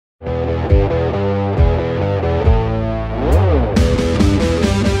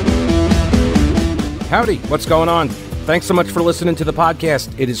Howdy, what's going on? Thanks so much for listening to the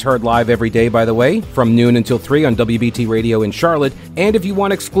podcast. It is heard live every day, by the way, from noon until 3 on WBT Radio in Charlotte. And if you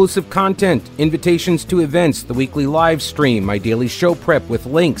want exclusive content, invitations to events, the weekly live stream, my daily show prep with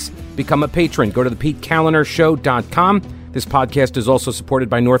links, become a patron. Go to thePeteKallinerShow.com. This podcast is also supported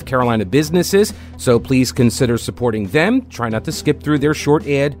by North Carolina businesses, so please consider supporting them. Try not to skip through their short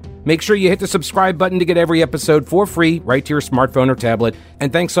ad. Make sure you hit the subscribe button to get every episode for free right to your smartphone or tablet.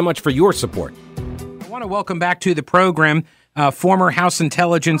 And thanks so much for your support. I want to welcome back to the program former House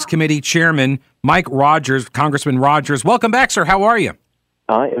Intelligence Committee Chairman Mike Rogers, Congressman Rogers. Welcome back, sir. How are you?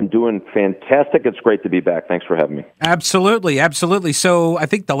 I am doing fantastic. It's great to be back. Thanks for having me. Absolutely, absolutely. So I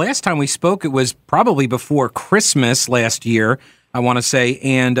think the last time we spoke, it was probably before Christmas last year, I want to say.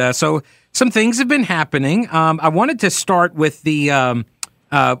 And so some things have been happening. I wanted to start with the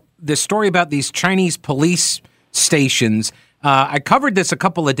story about these Chinese police stations. I covered this a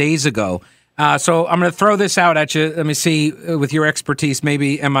couple of days ago. So I'm going to throw this out at you. Let me see, with your expertise,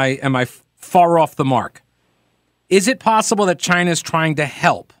 maybe am I far off the mark? Is it possible that China's trying to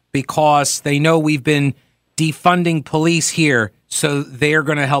help because they know we've been defunding police here, so they're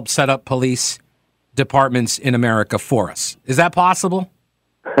going to help set up police departments in America for us? Is that possible?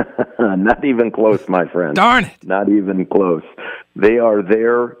 Not even close, my friend. Darn it. Not even close. They are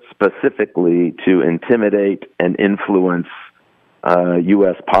there specifically to intimidate and influence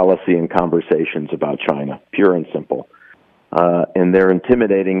U.S. policy and conversations about China, pure and simple. And they're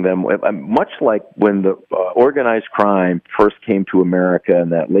intimidating them, much like when the organized crime first came to America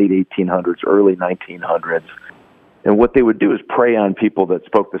in that late 1800s, early 1900s. And what they would do is prey on people that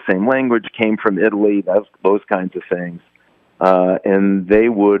spoke the same language, came from Italy, those kinds of things. And they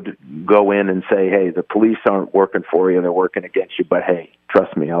would go in and say, hey, the police aren't working for you, they're working against you, but hey,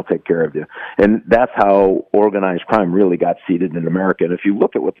 trust me, I'll take care of you. And that's how organized crime really got seated in America. And if you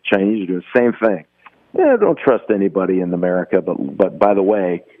look at what the Chinese do, the same thing. Yeah, don't trust anybody in America, but by the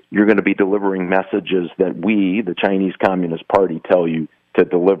way, you're going to be delivering messages that we, the Chinese Communist Party, tell you to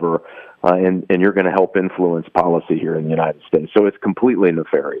deliver, and you're going to help influence policy here in the United States. So it's completely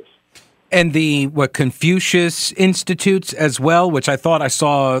nefarious. And the Confucius Institutes as well, which I thought I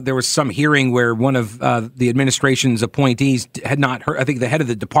saw there was some hearing where one of the administration's appointees had not heard. I think the head of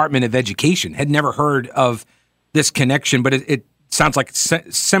the Department of Education had never heard of this connection, but it sounds like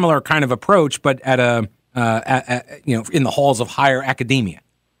a similar kind of approach, but at in the halls of higher academia.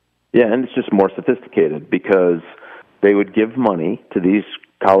 Yeah, and it's just more sophisticated because they would give money to these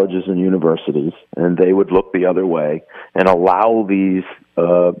colleges and universities, and they would look the other way and allow these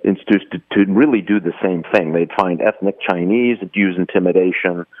institutes to really do the same thing. They'd find ethnic Chinese, use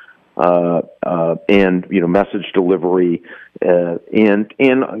intimidation, and message delivery, and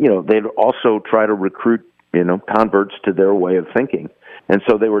they'd also try to recruit converts to their way of thinking. And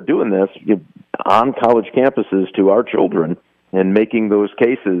so they were doing this on college campuses to our children and making those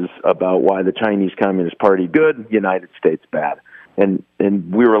cases about why the Chinese Communist Party good, United States bad. And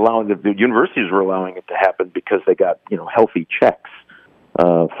we were allowing the universities were allowing it to happen because they got healthy checks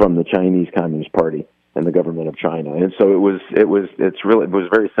from the Chinese Communist Party and the government of China. And so it was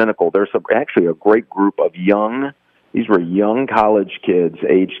very cynical. There's actually a great group of these were young college kids,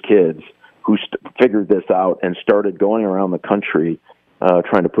 aged kids, who figured this out and started going around the country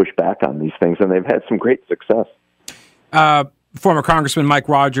trying to push back on these things, and they've had some great success. Former Congressman Mike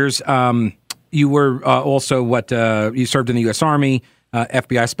Rogers, you were also you served in the U.S. Army,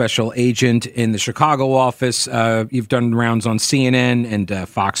 FBI special agent in the Chicago office. You've done rounds on CNN and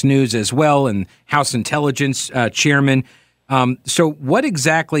Fox News as well, and House Intelligence Chairman. So what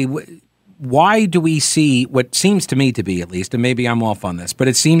exactly... Why do we see what seems to me to be, at least, and maybe I'm off on this, but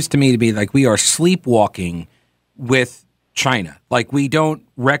it seems to me to be like we are sleepwalking with China. Like we don't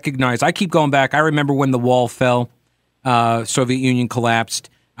recognize. I keep going back. I remember when the wall fell, Soviet Union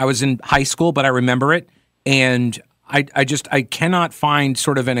collapsed. I was in high school, but I remember it. And I cannot find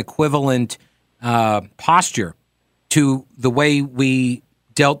sort of an equivalent posture to the way we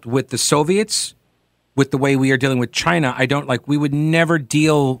dealt with the Soviets, with the way we are dealing with China. We would never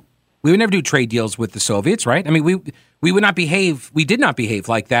do trade deals with the Soviets, right? I mean, we would not behave. We did not behave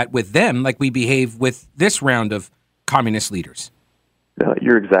like that with them, like we behave with this round of communist leaders.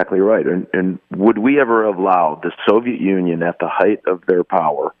 You're exactly right. And would we ever allow the Soviet Union at the height of their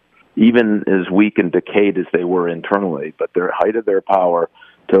power, even as weak and decayed as they were internally, but their height of their power,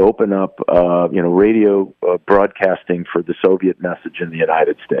 to open up, radio broadcasting for the Soviet message in the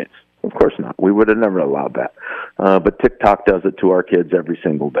United States? Of course not. We would have never allowed that. But TikTok does it to our kids every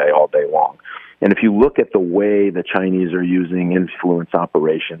single day, all day long. And if you look at the way the Chinese are using influence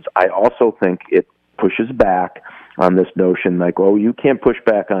operations, I also think it pushes back on this notion like, oh, you can't push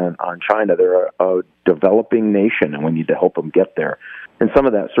back on China. They're a developing nation, and we need to help them get there. And some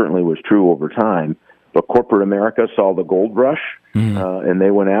of that certainly was true over time. But corporate America saw the gold rush, and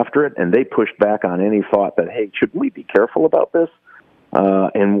they went after it, and they pushed back on any thought that, hey, should we be careful about this?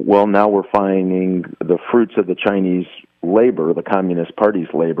 And, well, now we're finding the fruits of the Chinese labor, the Communist Party's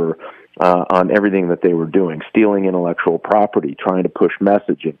labor, on everything that they were doing, stealing intellectual property, trying to push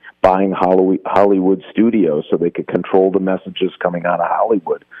messaging, buying Hollywood studios so they could control the messages coming out of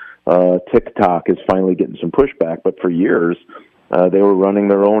Hollywood. TikTok is finally getting some pushback, but for years they were running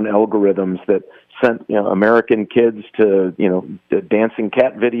their own algorithms that sent American kids to the dancing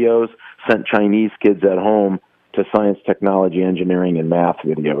cat videos, sent Chinese kids at home to science, technology, engineering, and math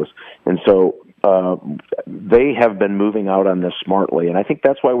videos. And so they have been moving out on this smartly, and I think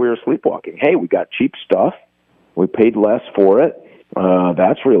that's why we were sleepwalking. Hey, we got cheap stuff. We paid less for it.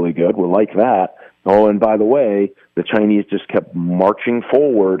 That's really good. We like that. Oh, and by the way, the Chinese just kept marching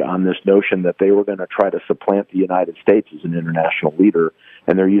forward on this notion that they were going to try to supplant the United States as an international leader,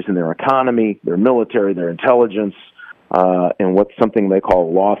 and they're using their economy, their military, their intelligence, and what's something they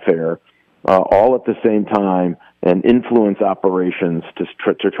call lawfare, all at the same time, and influence operations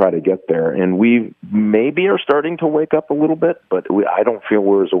to try to get there. And we maybe are starting to wake up a little bit, but I don't feel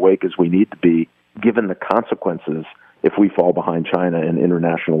we're as awake as we need to be, given the consequences if we fall behind China in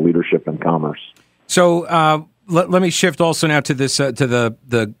international leadership and commerce. So let me shift also now to this to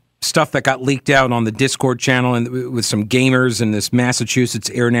the stuff that got leaked out on the Discord channel and with some gamers and this Massachusetts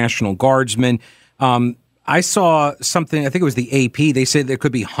Air National Guardsman. I saw something. I think it was the AP. They said there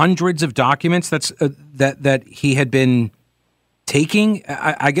could be hundreds of documents that he had been taking.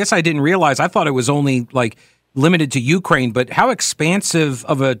 I guess I didn't realize. I thought it was only like limited to Ukraine. But how expansive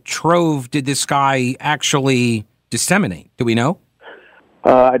of a trove did this guy actually disseminate? Do we know?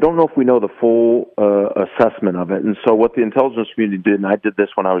 I don't know if we know the full assessment of it. And so what the intelligence community did, and I did this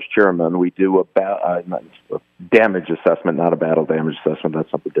when I was chairman, we do a damage assessment, not a battle damage assessment, that's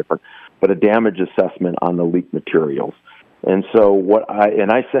something different, but a damage assessment on the leaked materials. And so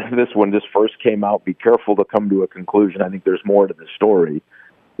I said this when this first came out, be careful to come to a conclusion. I think there's more to the story.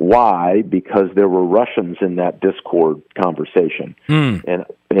 Why? Because there were Russians in that Discord conversation.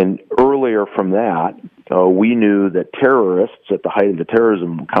 And earlier from that, we knew that terrorists at the height of the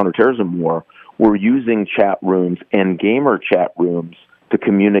counterterrorism war were using chat rooms and gamer chat rooms to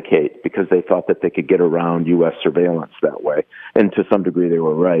communicate because they thought that they could get around U.S. surveillance that way. And to some degree, they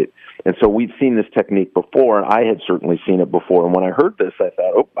were right. And so we'd seen this technique before, and I had certainly seen it before. And when I heard this, I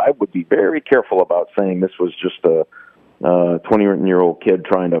thought, I would be very careful about saying this was just a 20-year-old kid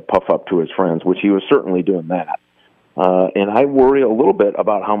trying to puff up to his friends, which he was certainly doing that. And I worry a little bit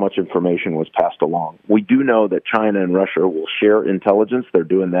about how much information was passed along. We do know that China and Russia will share intelligence. They're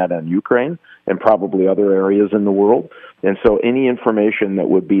doing that on Ukraine and probably other areas in the world. And so any information that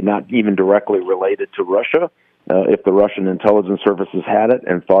would be not even directly related to Russia, if the Russian intelligence services had it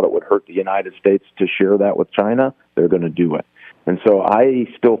and thought it would hurt the United States to share that with China, they're going to do it. And so I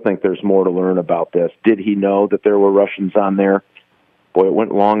still think there's more to learn about this. Did he know that there were Russians on there? Boy, it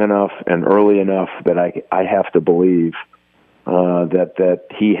went long enough and early enough that I have to believe that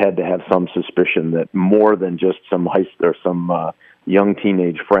he had to have some suspicion that more than just some young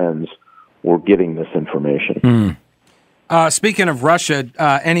teenage friends were getting this information. Speaking of Russia,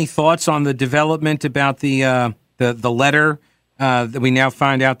 any thoughts on the development about the letter that we now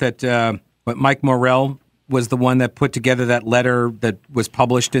find out that Mike Morell was the one that put together that letter that was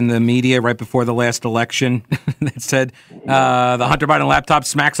published in the media right before the last election that said the Hunter Biden laptop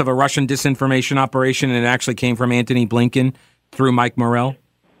smacks of a Russian disinformation operation, and it actually came from Antony Blinken through Mike Morell?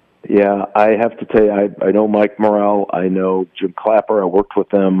 Yeah, I have to tell you, I know Mike Morell. I know Jim Clapper. I worked with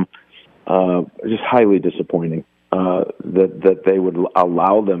them. Just highly disappointing that they would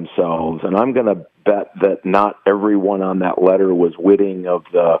allow themselves. And I'm going to bet that not everyone on that letter was witting of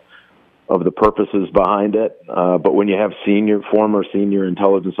the purposes behind it. But when you have former senior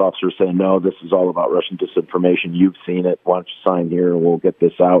intelligence officers saying, no, this is all about Russian disinformation, you've seen it, why don't you sign here and we'll get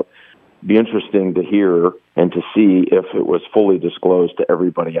this out. Be interesting to hear and to see if it was fully disclosed to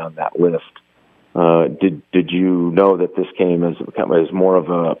everybody on that list. Did you know that this came as more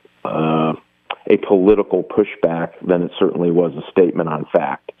of a political pushback than it certainly was a statement on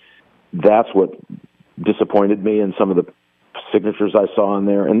fact? That's what disappointed me in some of the signatures I saw in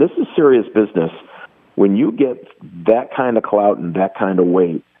there. And this is serious business. When you get that kind of clout and that kind of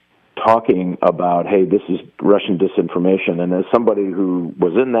weight talking about, hey, this is Russian disinformation, and as somebody who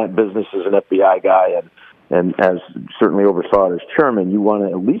was in that business as an FBI guy and as certainly oversaw it as chairman, you want to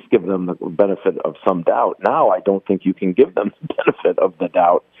at least give them the benefit of some doubt. Now I don't think you can give them the benefit of the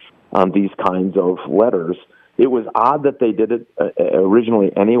doubt on these kinds of letters. It was odd that they did it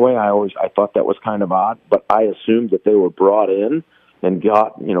originally anyway. I thought that was kind of odd, but I assumed that they were brought in and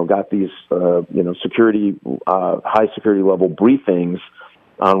got these security high security level briefings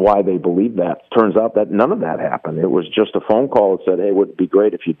on why they believed that. Turns out that none of that happened. It was just a phone call that said, "Hey, would it be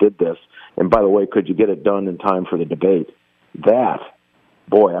great if you did this? And by the way, could you get it done in time for the debate?" That,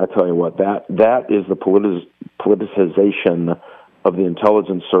 boy, I tell you what, that is the politicization of the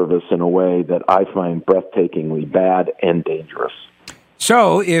intelligence service in a way that I find breathtakingly bad and dangerous.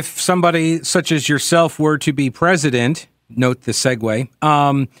 So if somebody such as yourself were to be president, note the segue,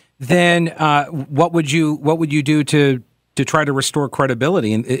 then what would you do to try to restore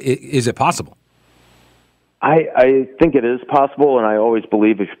credibility? And is it possible? I think it is possible, and I always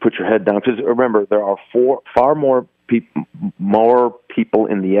believe if you put your head down, because remember, there are far more people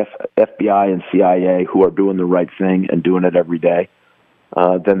in the FBI and CIA who are doing the right thing and doing it every day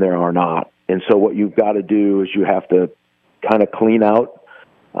than there are not. And so what you've got to do is you have to kind of clean out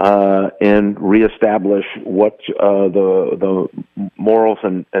and reestablish what the morals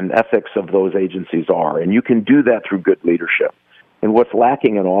and ethics of those agencies are. And you can do that through good leadership. And what's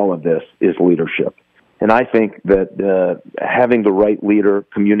lacking in all of this is leadership. And I think that having the right leader,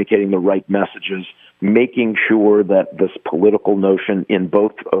 communicating the right messages, making sure that this political notion in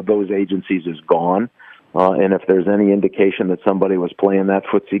both of those agencies is gone. And if there's any indication that somebody was playing that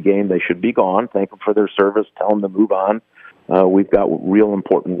footsie game, they should be gone. Thank them for their service. Tell them to move on. We've got real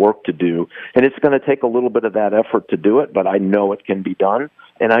important work to do. And it's going to take a little bit of that effort to do it, but I know it can be done.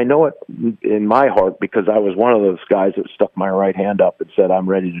 And I know it in my heart because I was one of those guys that stuck my right hand up and said, I'm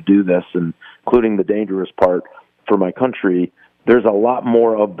ready to do this, and including the dangerous part for my country. There's a lot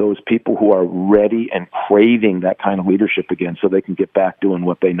more of those people who are ready and craving that kind of leadership again so they can get back doing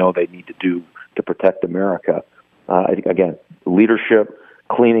what they know they need to do to protect America. I think, again, leadership,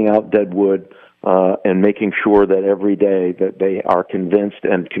 cleaning out dead wood, and making sure that every day that they are convinced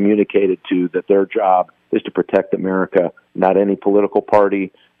and communicated to that their job is to protect America, not any political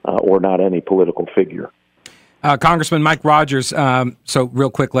party or not any political figure. Congressman Mike Rogers, so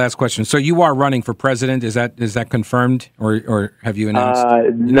real quick last question. So you are running for president. Is that confirmed or have you announced?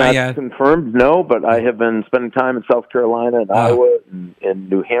 Not yet. Confirmed, no, but I have been spending time in South Carolina and Iowa and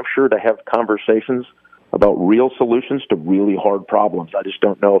New Hampshire to have conversations about real solutions to really hard problems. I just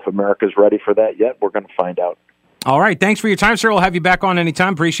don't know if America's ready for that yet. We're going to find out. All right. Thanks for your time, sir. We'll have you back on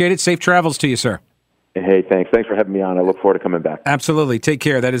anytime. Appreciate it. Safe travels to you, sir. Hey, thanks. Thanks for having me on. I look forward to coming back. Absolutely. Take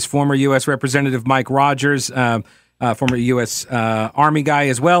care. That is former U.S. Representative Mike Rogers, former U.S. Army guy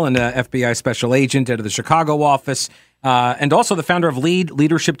as well, and FBI special agent out of the Chicago office, and also the founder of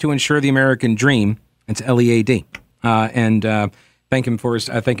Leadership to Ensure the American Dream. It's LEAD. Thank him for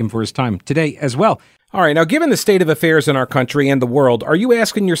his time today as well. All right, now given the state of affairs in our country and the world, are you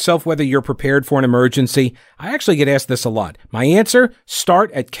asking yourself whether you're prepared for an emergency? I actually get asked this a lot. My answer?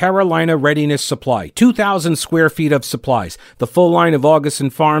 Start at Carolina Readiness Supply. 2,000 square feet of supplies. The full line of Augustin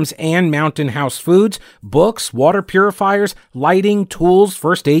Farms and Mountain House foods, books, water purifiers, lighting, tools,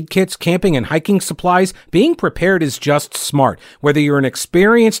 first aid kits, camping and hiking supplies. Being prepared is just smart. Whether you're an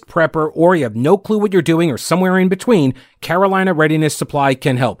experienced prepper or you have no clue what you're doing or somewhere in between, Carolina Readiness Supply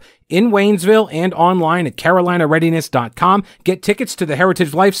can help. In Waynesville and online at carolinareadiness.com. Get tickets to the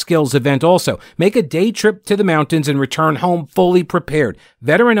Heritage Life Skills event also. Make a day trip to the mountains and return home fully prepared.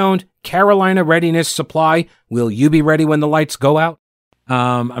 Veteran-owned Carolina Readiness Supply. Will you be ready when the lights go out?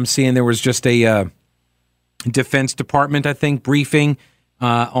 I'm seeing there was just a Defense Department, I think, briefing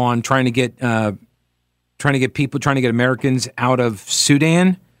on trying to get Americans out of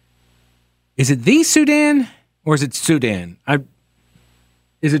Sudan. Is it the Sudan or is it Sudan?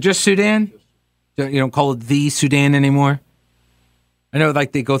 Is it just Sudan? You don't call it the Sudan anymore? I know,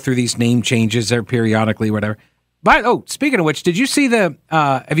 like, they go through these name changes there periodically, whatever. But, speaking of which, did you see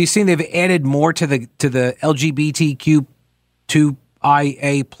have you seen they've added more to the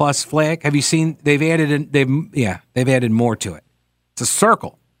LGBTQ2IA plus flag? Have you seen they've added more to it? It's a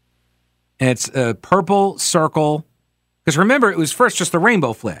circle. And it's a purple circle. Because remember, it was first just the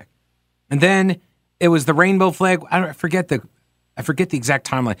rainbow flag. And then it was the rainbow flag. I forget the exact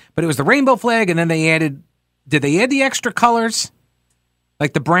timeline, but it was the rainbow flag, and then did they add the extra colors?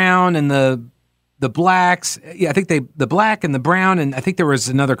 Like the brown and the blacks? Yeah, I think the black and the brown, and I think there was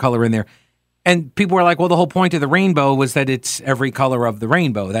another color in there. And people were like, well, the whole point of the rainbow was that it's every color of the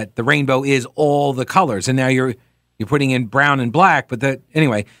rainbow, that the rainbow is all the colors. And now you're putting in brown and black,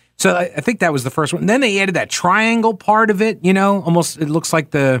 anyway. So I think that was the first one. And then they added that triangle part of it, almost, it looks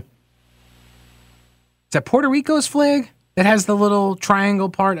like is that Puerto Rico's flag? That has the little triangle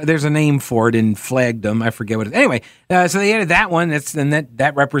part. There's a name for it in flagdom. I forget what it is. Anyway, so they added that one.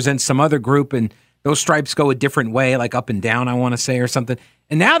 That represents some other group, and those stripes go a different way, like up and down, I want to say, or something.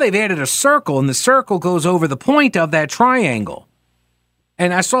 And now they've added a circle, and the circle goes over the point of that triangle.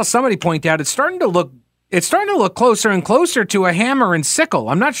 And I saw somebody point out it's starting to look closer and closer to a hammer and sickle.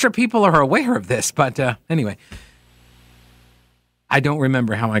 I'm not sure people are aware of this, but anyway. I don't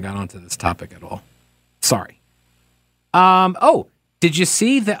remember how I got onto this topic at all. Sorry. Did you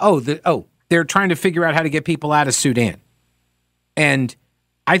see they're trying to figure out how to get people out of Sudan. And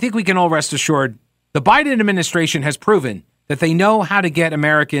I think we can all rest assured the Biden administration has proven that they know how to get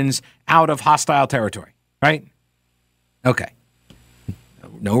Americans out of hostile territory, right? Okay.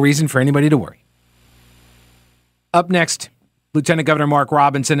 No reason for anybody to worry. Up next, Lieutenant Governor Mark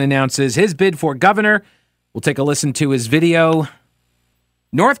Robinson announces his bid for governor. We'll take a listen to his video.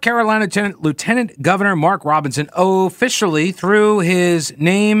 North Carolina Lieutenant Governor Mark Robinson officially threw his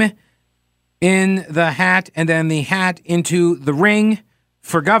name in the hat and then the hat into the ring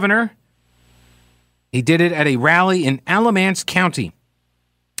for governor. He did it at a rally in Alamance County.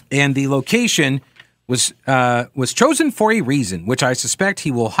 And the location was chosen for a reason, which I suspect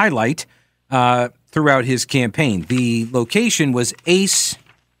he will highlight throughout his campaign. The location was Ace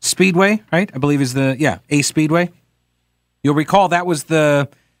Speedway, right? I believe is Ace Speedway. You'll recall that was the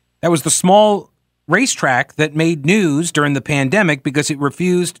small racetrack that made news during the pandemic because it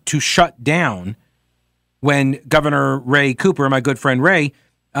refused to shut down when Governor Ray Cooper, my good friend Ray,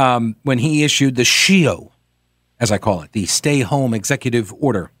 when he issued the SHIO, as I call it, the stay-home executive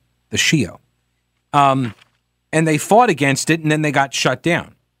order, the SHIO. And they fought against it, and then they got shut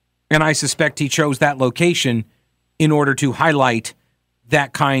down. And I suspect he chose that location in order to highlight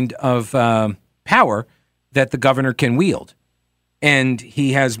that kind of power that the governor can wield. And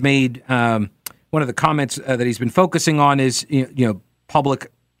he has made one of the comments that he's been focusing on is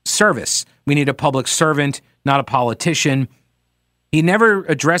public service. We need a public servant, not a politician. He never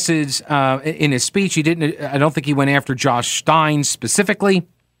addresses in his speech. He didn't. I don't think he went after Josh Stein specifically,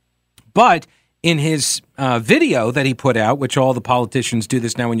 but in his video that he put out, which all the politicians do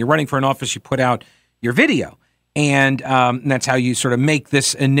this now. When you're running for an office, you put out your video, and that's how you sort of make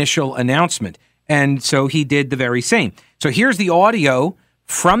this initial announcement. And so he did the very same. So here's the audio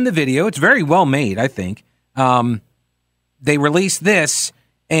from the video. It's very well made, I think. They released this,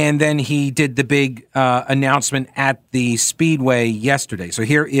 and then he did the big announcement at the Speedway yesterday. So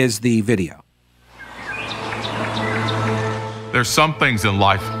here is the video. There's some things in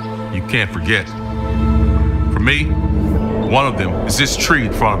life you can't forget. For me, one of them is this tree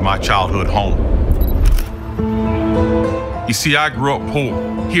in front of my childhood home. You see, I grew up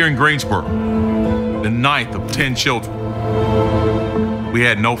poor here in Greensboro, the ninth of 10 children. We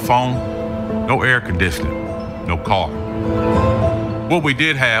had no phone, no air conditioning, no car. What we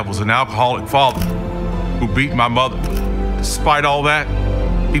did have was an alcoholic father who beat my mother. Despite all that,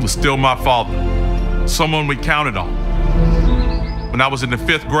 he was still my father, someone we counted on. When I was in the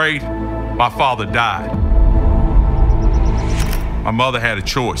 5th grade, my father died. My mother had a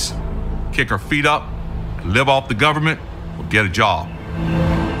choice: kick her feet up and live off the government or get a job.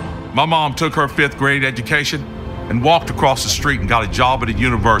 My mom took her 5th grade education and walked across the street and got a job at a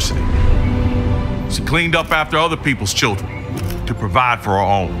university. She cleaned up after other people's children to provide for her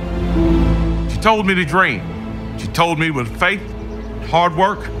own. She told me to dream. She told me with faith, hard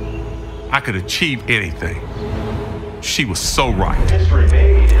work, I could achieve anything. She was so right.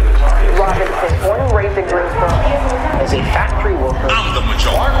 Robinson, born and raised in Greensboro, as a factory worker. I'm the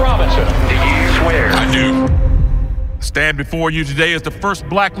majority. Mark Robinson, do you swear? I do. I stand before you today as the first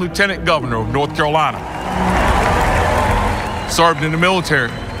black lieutenant governor of North Carolina. Served in the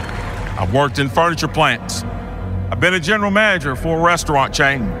military. I've worked in furniture plants. I've been a general manager for a restaurant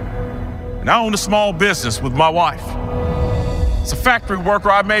chain. And I owned a small business with my wife. As a factory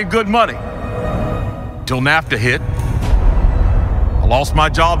worker, I made good money. Till NAFTA hit. I lost my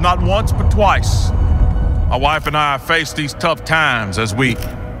job not once, but twice. My wife and I faced these tough times as we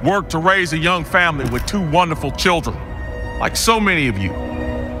worked to raise a young family with 2 wonderful children. Like so many of you,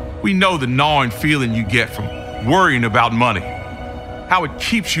 we know the gnawing feeling you get from worrying about money, how it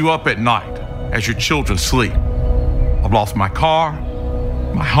keeps you up at night as your children sleep. I've lost my car,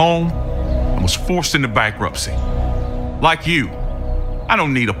 my home, and was forced into bankruptcy. Like you, I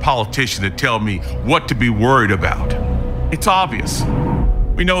don't need a politician to tell me what to be worried about. It's obvious.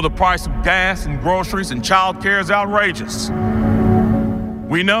 We know the price of gas and groceries and childcare is outrageous.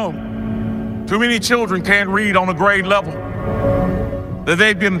 We know too many children can't read on a grade level, that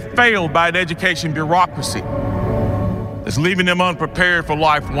they've been failed by an education bureaucracy that's leaving them unprepared for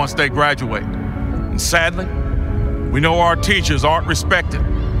life once they graduate. And sadly, we know our teachers aren't respected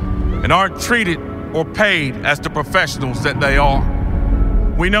and aren't treated or paid as the professionals that they are.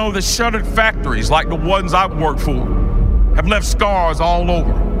 We know that shuttered factories like the ones I've worked for have left scars all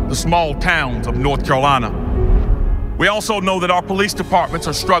over the small towns of North Carolina. We also know that our police departments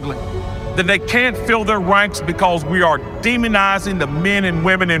are struggling, that they can't fill their ranks because we are demonizing the men and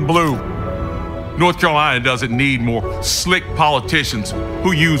women in blue. North Carolina doesn't need more slick politicians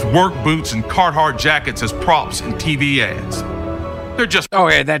who use work boots and Carhartt jackets as props in TV ads. They're just... Oh,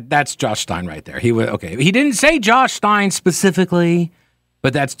 yeah, that's Josh Stein right there. He didn't say Josh Stein specifically,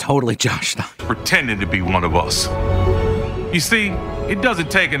 but that's totally Josh Stein. Pretending to be one of us. You see, it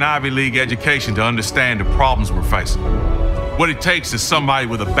doesn't take an Ivy League education to understand the problems we're facing. What it takes is somebody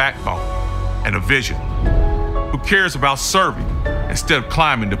with a backbone and a vision who cares about serving instead of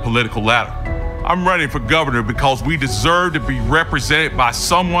climbing the political ladder. I'm running for governor because we deserve to be represented by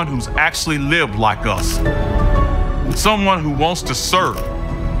someone who's actually lived like us. Someone who wants to serve,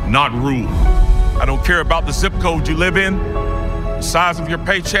 not rule. I don't care about the zip code you live in, the size of your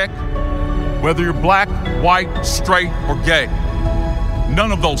paycheck, whether you're black, white, straight, or gay.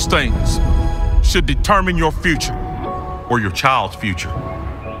 None of those things should determine your future or your child's future.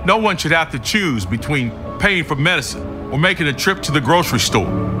 No one should have to choose between paying for medicine or making a trip to the grocery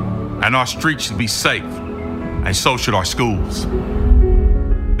store. And our streets should be safe, and so should our schools.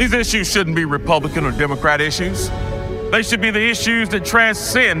 These issues shouldn't be Republican or Democrat issues. They should be the issues that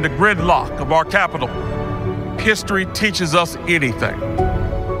transcend the gridlock of our capital. History teaches us anything.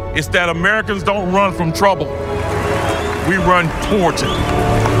 It's that Americans don't run from trouble. We run towards it.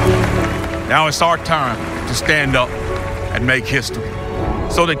 Now it's our time to stand up and make history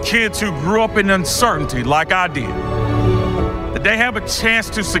so that kids who grew up in uncertainty like I did, that they have a chance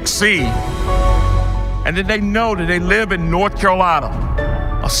to succeed, and that they know that they live in North Carolina,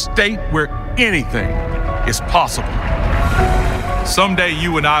 a state where anything is possible. Someday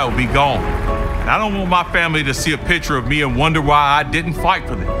you and I will be gone, and I don't want my family to see a picture of me and wonder why I didn't fight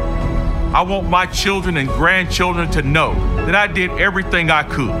for them. I want my children and grandchildren to know that I did everything I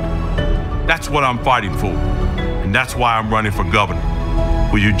could. That's what I'm fighting for, and that's why I'm running for governor.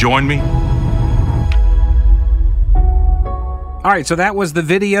 Will you join me? All right, so that was the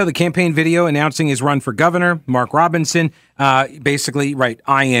video, the campaign video announcing his run for governor, Mark Robinson. Basically, right,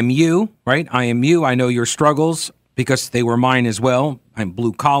 I am you, right? I am you. I know your struggles because they were mine as well. I'm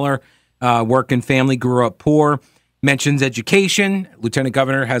blue collar, work and family, grew up poor. Mentions education. Lieutenant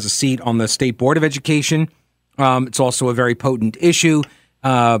Governor has a seat on the State Board of Education. It's also a very potent issue.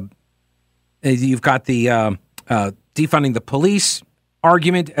 You've got the defunding the police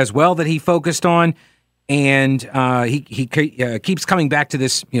argument as well that he focused on. And he keeps coming back to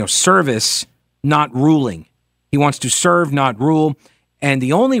this, service, not ruling. He wants to serve, not rule. And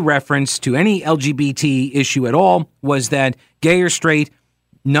the only reference to any LGBT issue at all was that gay or straight,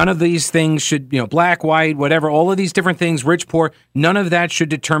 none of these things should, black, white, whatever, all of these different things, rich, poor, none of that should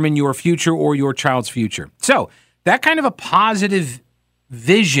determine your future or your child's future. So that kind of a positive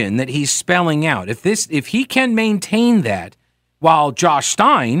vision that he's spelling out, if he can maintain that while Josh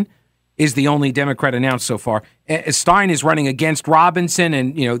Stein is the only Democrat announced so far. Stein is running against Robinson,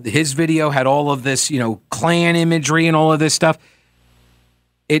 and his video had all of this, Klan imagery and all of this stuff.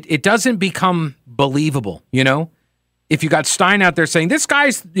 It doesn't become believable, If you got Stein out there saying this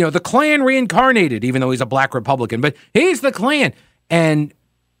guy's, the Klan reincarnated, even though he's a black Republican, but he's the Klan. And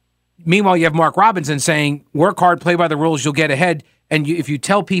meanwhile, you have Mark Robinson saying, work hard, play by the rules, you'll get ahead. And if you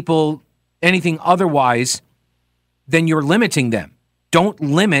tell people anything otherwise, then you're limiting them. Don't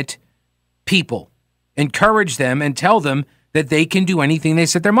limit people. Encourage them and tell them that they can do anything they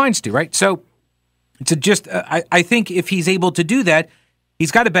set their minds to, right? So I think if he's able to do that,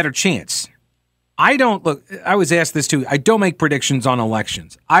 he's got a better chance. I was asked this too. I don't make predictions on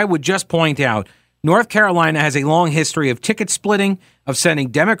elections. I would just point out North Carolina has a long history of ticket splitting, of sending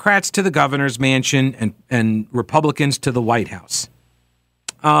Democrats to the governor's mansion and Republicans to the White House.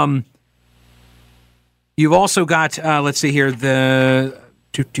 You've also got, let's see here,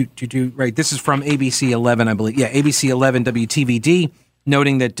 right, this is from ABC 11, I believe. Yeah, ABC 11 WTVD,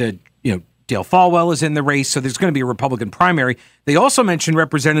 noting that, Dale Falwell is in the race, so there's going to be a Republican primary. They also mentioned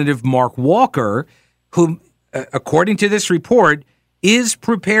Representative Mark Walker, who, according to this report, is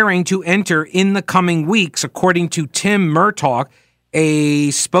preparing to enter in the coming weeks, according to Tim Murtaugh, a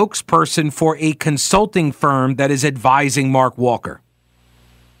spokesperson for a consulting firm that is advising Mark Walker.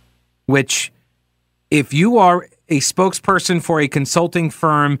 Which, if you are a spokesperson for a consulting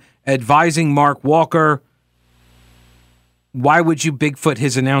firm advising Mark Walker, why would you Bigfoot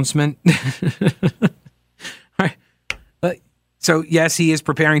his announcement? Right. So, yes, he is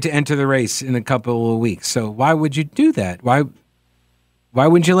preparing to enter the race in a couple of weeks. So why would you do that? Why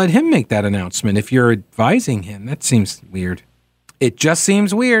wouldn't you let him make that announcement if you're advising him? That seems weird. It just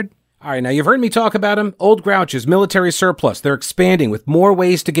seems weird. All right, now you've heard me talk about them. Old Grouch's military surplus. They're expanding with more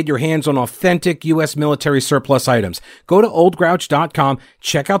ways to get your hands on authentic U.S. military surplus items. Go to oldgrouch.com.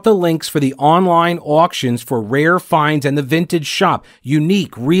 Check out the links for the online auctions for rare finds and the vintage shop.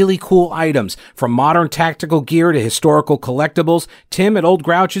 Unique, really cool items. From modern tactical gear to historical collectibles, Tim at Old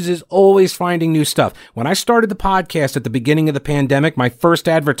Grouch's is always finding new stuff. When I started the podcast at the beginning of the pandemic, my first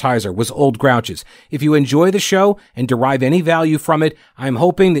advertiser was Old Grouch's. If you enjoy the show and derive any value from it, I'm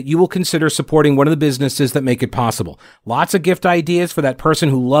hoping that you will consider supporting one of the businesses that make it possible. Lots of gift ideas for that person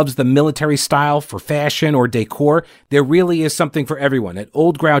who loves the military style for fashion or decor. There really is something for everyone at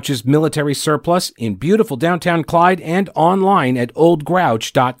Old Grouch's Military Surplus in beautiful downtown Clyde and online at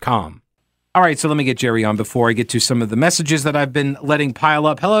oldgrouch.com. All right, so let me get Jerry on before I get to some of the messages that I've been letting pile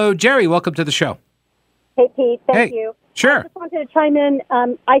up. Hello, Jerry. Welcome to the show. Hey, Pete. Thank you. Sure. I just wanted to chime in.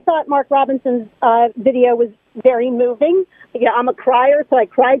 I thought Mark Robinson's video was very moving. I'm a crier, so I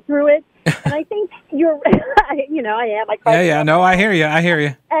cried through it. And I think you're, I am. I cry. Yeah. No, I hear you.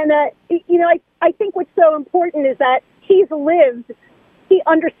 And, I think what's so important is that he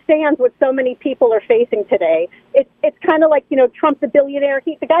understands what so many people are facing today. It's kind of like, Trump the billionaire.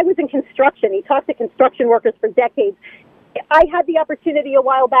 The guy was in construction. He talked to construction workers for decades. I had the opportunity a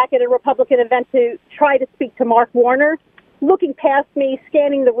while back at a Republican event to try to speak to Mark Warner, looking past me,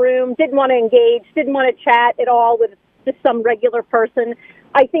 scanning the room, didn't want to engage, didn't want to chat at all with just some regular person.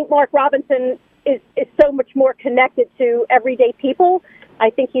 I think Mark Robinson is so much more connected to everyday people. I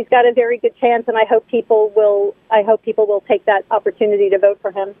think he's got a very good chance, and I hope people will take that opportunity to vote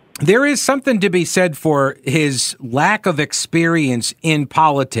for him. There is something to be said for his lack of experience in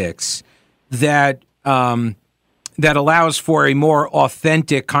politics that allows for a more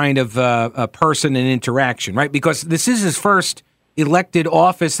authentic kind of a person and interaction, right? Because this is his first elected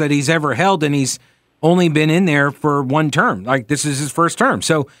office that he's ever held, and he's only been in there for one term. Like, this is his first term.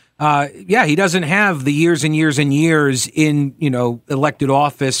 So, he doesn't have the years and years and years in, elected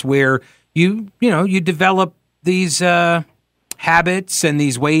office where you develop these habits and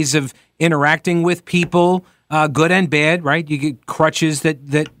these ways of interacting with people, good and bad, right? You get crutches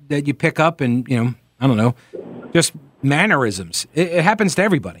that you pick up and, I don't know, just mannerisms. It happens to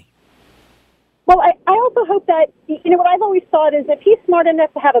everybody. Well, I also hope that, what I've always thought is if he's smart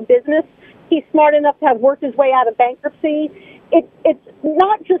enough to have a business, he's smart enough to have worked his way out of bankruptcy. It's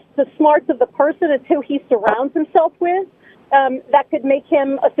not just the smarts of the person, it's who he surrounds himself with that could make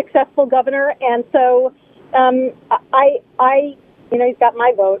him a successful governor. And so he's got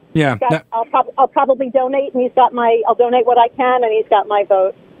my vote. Yeah. I'll probably donate, and I'll donate what I can, and he's got my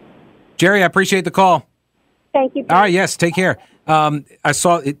vote. Jerry, I appreciate the call. Thank you. All right, yes, take care. I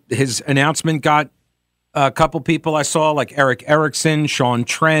saw his announcement got a couple people I saw, like Eric Erickson, Sean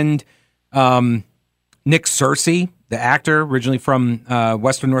Trend, Nick Searcy, the actor, originally from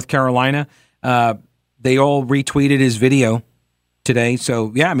Western North Carolina. They all retweeted his video today.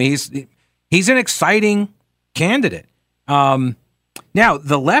 So, yeah, I mean, he's an exciting candidate. Now,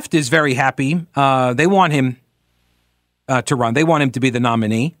 the left is very happy. They want him to run. They want him to be the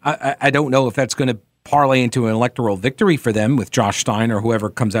nominee. I don't know if that's going to parlay into an electoral victory for them with Josh Stein or whoever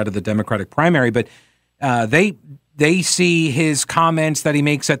comes out of the Democratic primary, but they see his comments that he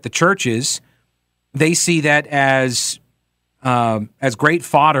makes at the churches. They see that as great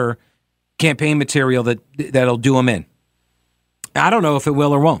fodder, campaign material that'll do him in. I don't know if it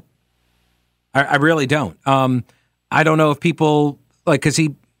will or won't. I really don't. I don't know if people because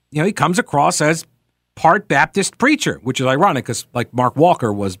he comes across as part Baptist preacher, which is ironic because like Mark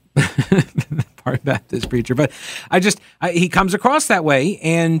Walker was part Baptist preacher, but he comes across that way,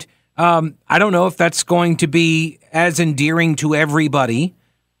 and I don't know if that's going to be as endearing to everybody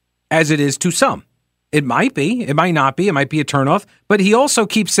as it is to some. It might be. It might not be. It might be a turnoff. But he also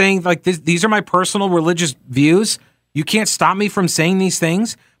keeps saying, like, these are my personal religious views. You can't stop me from saying these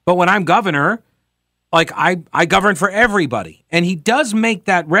things. But when I'm governor, like, I govern for everybody. And he does make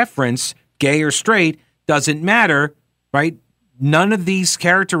that reference, gay or straight, doesn't matter, right? None of these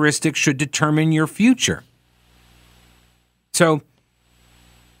characteristics should determine your future. So,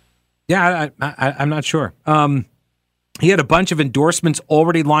 yeah, I'm not sure. He had a bunch of endorsements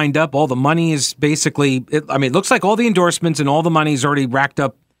already lined up. All the money is basically, it looks like all the endorsements and all the money is already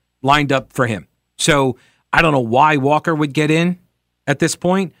lined up for him. So I don't know why Walker would get in at this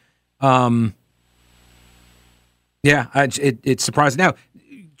point. It's surprising. Now,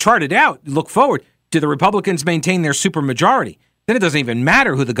 chart it out, look forward. Do the Republicans maintain their supermajority? Then it doesn't even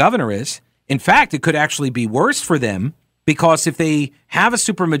matter who the governor is. In fact, it could actually be worse for them. Because if they have a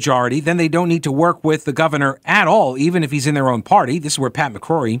supermajority, then they don't need to work with the governor at all, even if he's in their own party. This is where Pat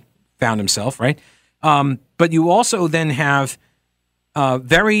McCrory found himself, right? But you also then have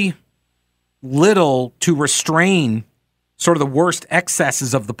very little to restrain sort of the worst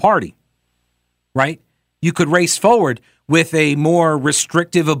excesses of the party, right? You could race forward with a more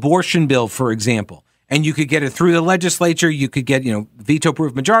restrictive abortion bill, for example, and you could get it through the legislature. You could get,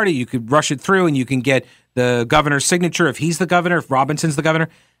 veto-proof majority. You could rush it through, and you can get the governor's signature if he's the governor, if Robinson's the governor,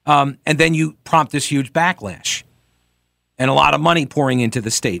 and then you prompt this huge backlash and a lot of money pouring into the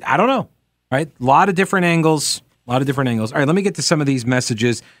state. I don't know, right? A lot of different angles. All right, let me get to some of these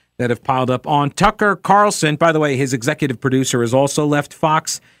messages that have piled up on Tucker Carlson. By the way, his executive producer has also left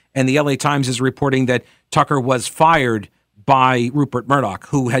Fox, and the LA Times is reporting that Tucker was fired by Rupert Murdoch,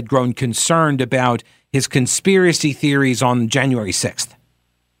 who had grown concerned about his conspiracy theories on January 6th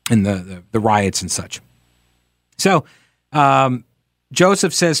and the riots and such. So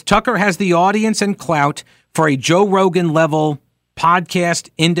Joseph says, Tucker has the audience and clout for a Joe Rogan-level podcast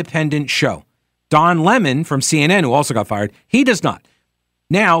independent show. Don Lemon from CNN, who also got fired, he does not.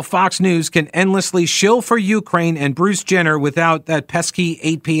 Now, Fox News can endlessly shill for Ukraine and Bruce Jenner without that pesky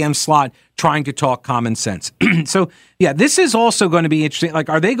 8 p.m. slot trying to talk common sense. So, yeah, this is also going to be interesting. Like,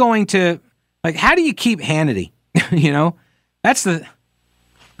 are they going to, how do you keep Hannity? That's I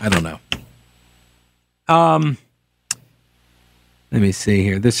don't know. Let me see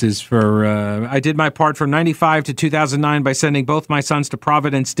here. This is for, I did my part from 95 to 2009 by sending both my sons to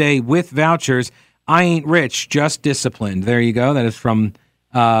Providence Day with vouchers. I ain't rich, just disciplined. There you go. That is from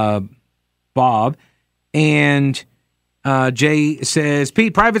Bob. And Jay says,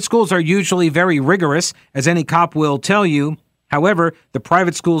 Pete, private schools are usually very rigorous, as any cop will tell you. However, the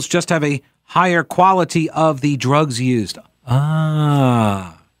private schools just have a higher quality of the drugs used.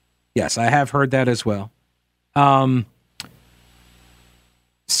 Yes, I have heard that as well.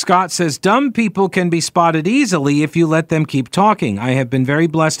 Scott says, dumb people can be spotted easily if you let them keep talking. I have been very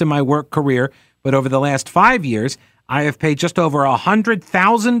blessed in my work career, but over the last 5 years, I have paid just over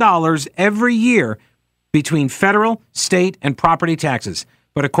 $100,000 every year between federal, state, and property taxes.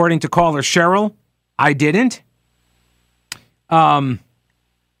 But according to caller Cheryl, I didn't. So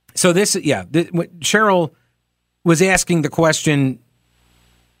this, Cheryl was asking the question.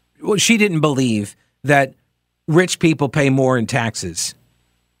 Well, she didn't believe that rich people pay more in taxes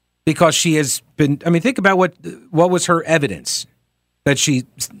because she has been. I mean, think about what was her evidence that she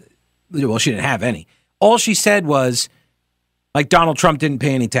didn't have any. All she said was, like, Donald Trump didn't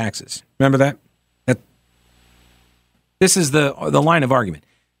pay any taxes. Remember that? This is the line of argument.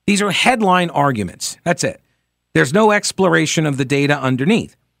 These are headline arguments. That's it. There's no exploration of the data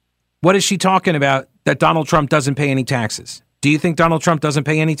underneath. What is she talking about that Donald Trump doesn't pay any taxes? Do you think Donald Trump doesn't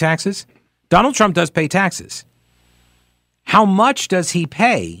pay any taxes? Donald Trump does pay taxes. How much does he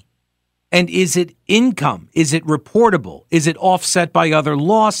pay? And is it income? Is it reportable? Is it offset by other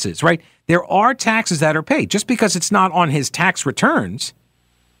losses, right? There are taxes that are paid. Just because it's not on his tax returns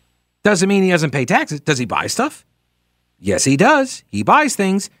doesn't mean he doesn't pay taxes. Does he buy stuff? Yes, he does. He buys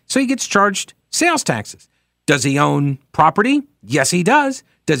things, so he gets charged sales taxes. Does he own property? Yes, he does.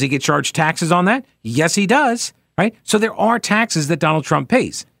 Does he get charged taxes on that? Yes, he does, right? So there are taxes that Donald Trump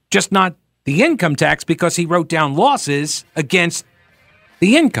pays, just not the income tax because he wrote down losses against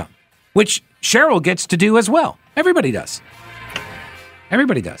the income, which Cheryl gets to do as well. Everybody does.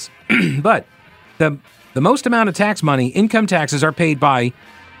 Everybody does. But the most amount of tax money, income taxes, are paid by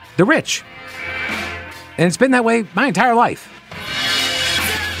the rich. And it's been that way my entire life.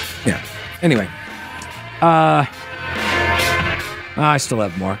 Yeah. Anyway. I still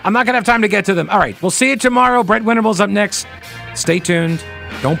have more. I'm not going to have time to get to them. All right. We'll see you tomorrow. Brett Winterble's up next. Stay tuned.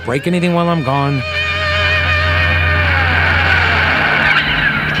 Don't break anything while I'm gone.